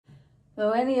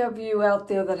So any of you out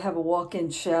there that have a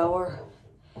walk-in shower,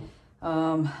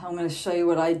 I'm going to show you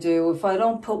what I do. If I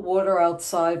don't put water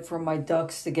outside for my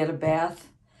ducks to get a bath,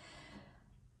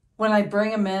 when I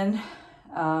bring them in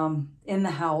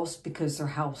the house, because they're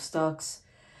house ducks,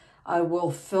 I will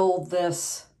fill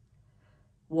this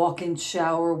walk-in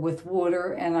shower with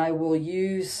water, and I will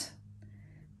use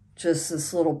just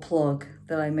this little plug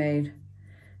that I made.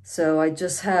 So I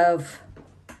just have,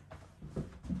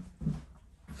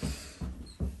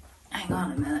 hang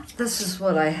on a minute, this is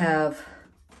what I have.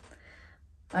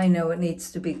 I know it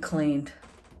needs to be cleaned.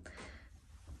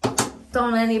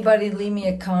 Don't anybody leave me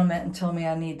a comment and tell me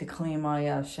I need to clean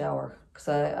my shower, because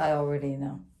I already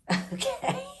know.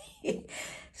 Okay.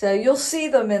 So you'll see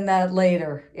them in that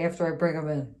later after I bring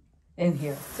them in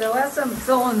here. So as I'm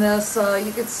filling this,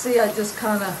 you can see I just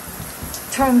kind of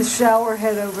turn the shower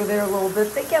head over there a little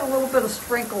bit. They get a little bit of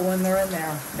sprinkle when they're in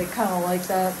there. They kind of like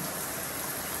that.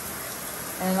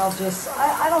 And I'll just,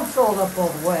 I don't fill it up all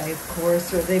the way, of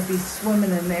course, or they'd be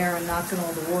swimming in there and knocking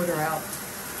all the water out.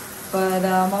 But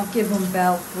I'll give them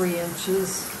about 3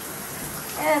 inches.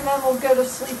 And then we'll go to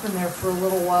sleep in there for a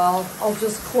little while. I'll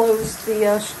just close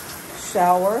the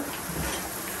shower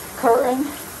curtain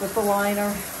with the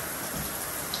liner.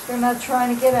 They're not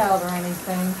trying to get out or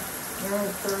anything. They're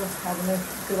having a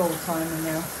good old time in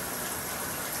there.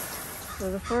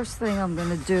 So the first thing I'm going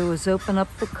to do is open up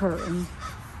the curtain.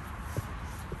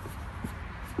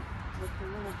 Let the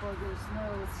little buggers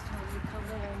know it's time to come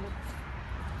in.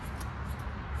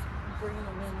 I'm bringing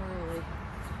them in early.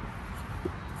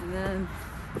 And then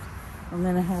I'm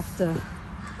going to have to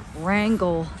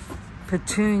wrangle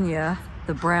Petunia,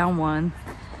 the brown one,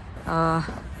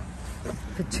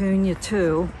 Petunia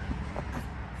 2.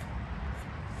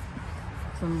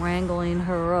 So I'm wrangling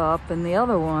her up, and the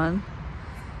other one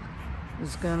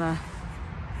is gonna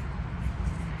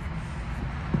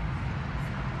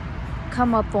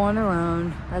come up on her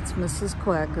own. That's Mrs.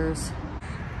 Quackers.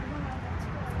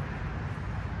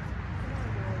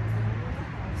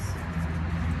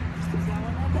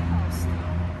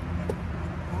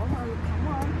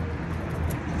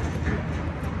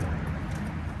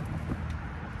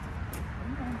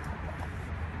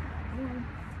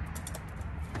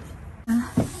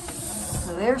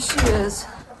 So there she is,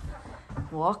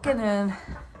 walking in.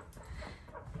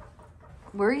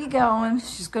 Where are you going?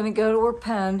 She's going to go to her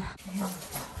pen.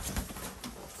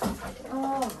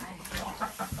 All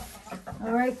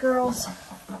right, girls.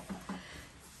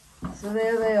 So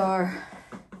there they are.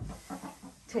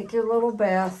 Take your little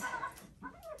bath.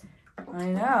 I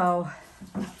know.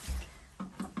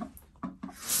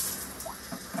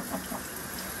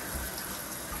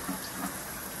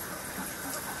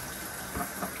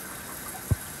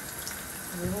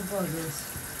 Little buggers.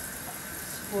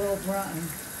 Spoiled rotten.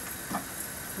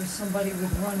 Wish somebody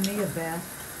would run me a bath.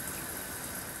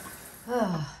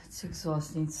 Ah, it's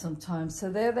exhausting sometimes.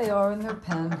 So there they are in their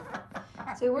pen.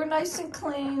 See, we're nice and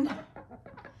clean.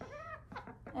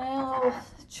 And I'll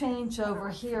change over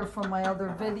here from my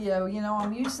other video. You know,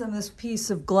 I'm using this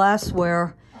piece of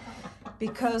glassware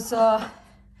because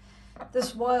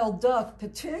this wild duck,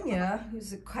 Petunia,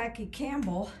 who's a Quacky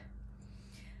Campbell,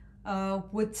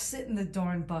 would sit in the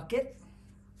darn bucket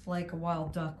like a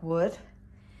wild duck would.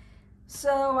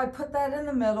 So I put that in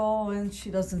the middle, and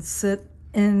she doesn't sit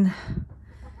in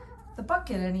the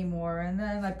bucket anymore. And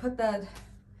then I put that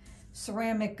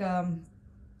ceramic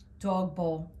dog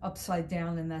bowl upside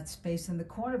down in that space in the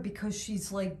corner because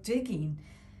she's like digging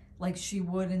like she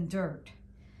would in dirt.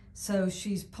 So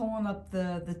she's pulling up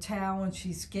the towel, and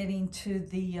she's getting to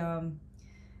the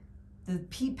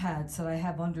pee pads that I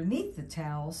have underneath the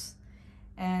towels,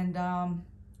 and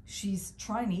she's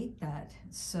trying to eat that.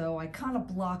 So I kind of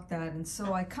blocked that, and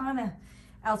so I kind of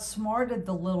outsmarted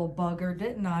the little bugger,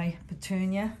 didn't I,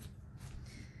 Petunia?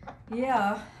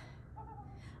 Yeah,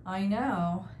 I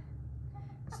know.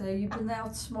 So you've been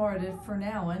outsmarted for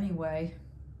now anyway.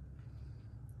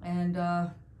 And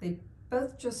they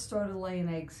both just started laying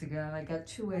eggs again. I got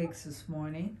 2 eggs this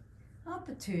morning. Oh,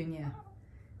 Petunia.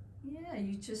 Yeah,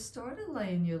 you just started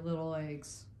laying your little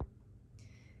eggs.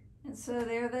 And so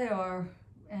there they are.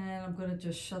 And I'm going to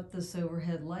just shut this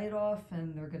overhead light off,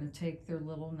 and they're going to take their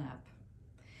little nap.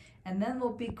 And then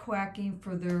they'll be quacking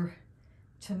for their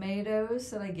tomatoes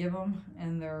that I give them,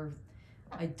 and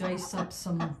I dice up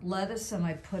some lettuce and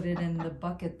I put it in the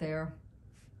bucket there.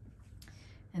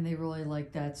 And they really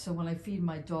like that. So when I feed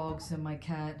my dogs and my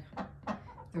cat,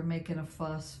 they're making a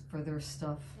fuss for their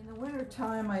stuff. In the winter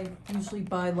time, I usually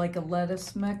buy like a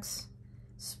lettuce mix,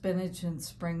 spinach and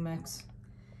spring mix.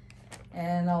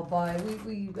 And I'll buy,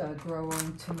 we grow our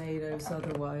own tomatoes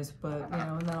otherwise, but you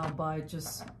know, and then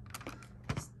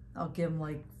I'll I'll give them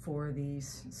like 4 of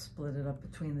these, split it up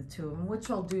between the 2 of them,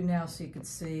 which I'll do now so you can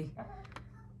see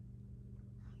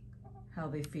how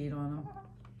they feed on them.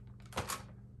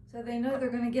 So they know they're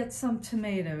going to get some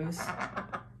tomatoes,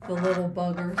 the little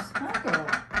buggers. Hi, girl.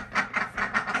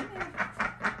 Come here.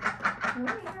 Come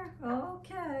here.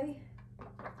 Okay.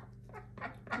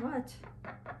 What?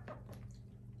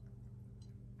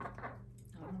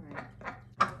 All right.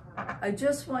 I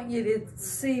just want you to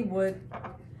see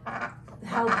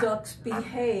how ducks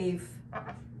behave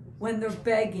when they're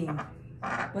begging.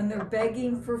 When they're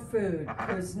begging for food,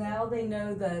 because now they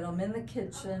know that I'm in the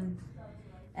kitchen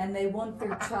and they want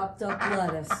their chopped up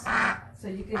lettuce. So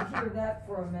you can hear that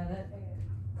for a minute.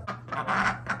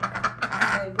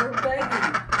 Okay, we're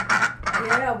begging.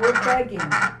 Yeah, we're begging.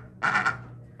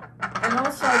 And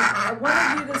also, I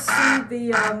wanted you to see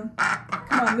the,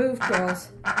 come on, move, girls.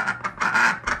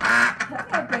 Come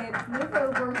here, babe, move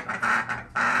over.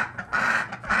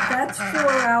 That's 4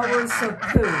 hours of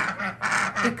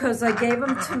poop, because I gave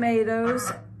them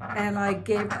tomatoes and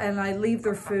I leave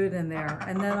their food in there.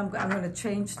 And then I'm going to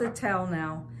change the towel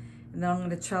now, and then I'm going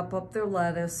to chop up their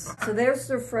lettuce. So there's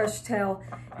their fresh towel.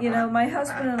 You know, my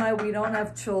husband and I, we don't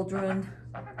have children.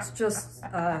 It's just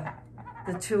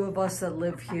the 2 of us that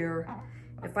live here.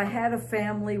 If I had a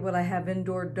family, would I have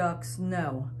indoor ducks?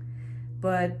 No.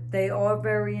 But they are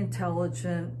very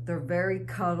intelligent. They're very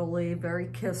cuddly, very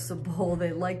kissable.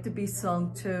 They like to be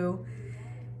sung to.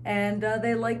 And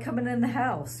they like coming in the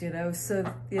house, you know.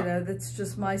 So, you know, that's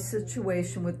just my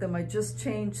situation with them. I just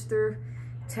changed their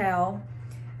towel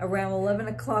around 11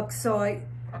 o'clock. So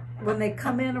when they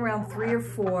come in around 3 or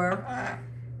 4,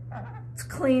 it's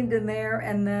cleaned in there.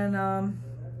 And then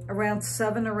around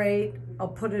 7 or 8, I'll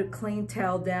put a clean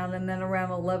towel down. And then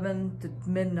around 11 to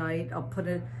midnight, I'll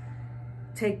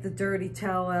take the dirty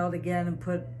towel out again and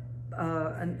put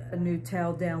a new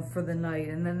towel down for the night.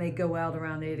 And then they go out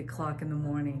around 8 o'clock in the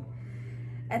morning.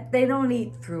 And they don't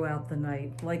eat throughout the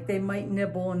night. Like, they might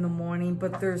nibble in the morning,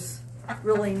 but there's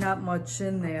really not much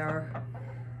in there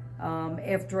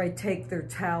after I take their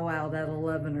towel out at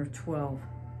 11 or 12.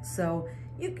 So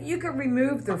you can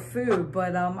remove their food,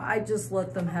 but I just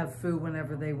let them have food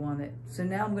whenever they want it. So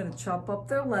now I'm going to chop up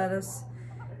their lettuce,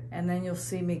 and then you'll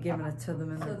see me giving it to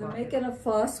them in the bucket. So they're making a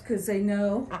fuss because they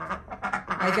know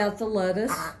I got the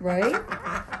lettuce, right?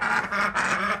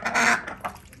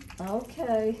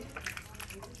 Okay.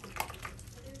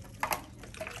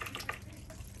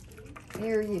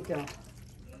 Here you go.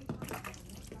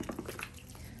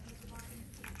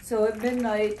 So at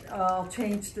midnight, I'll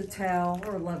change the towel,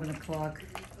 or 11 o'clock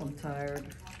if I'm tired.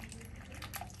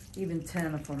 Even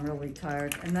 10 if I'm really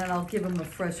tired. And then I'll give them a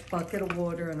fresh bucket of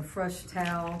water and a fresh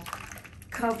towel.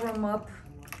 Cover them up,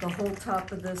 the whole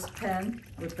top of this pen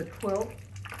with the quilt.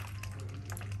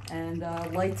 And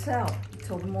lights out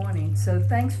until the morning. So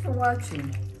thanks for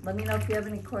watching. Let me know if you have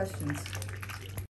any questions.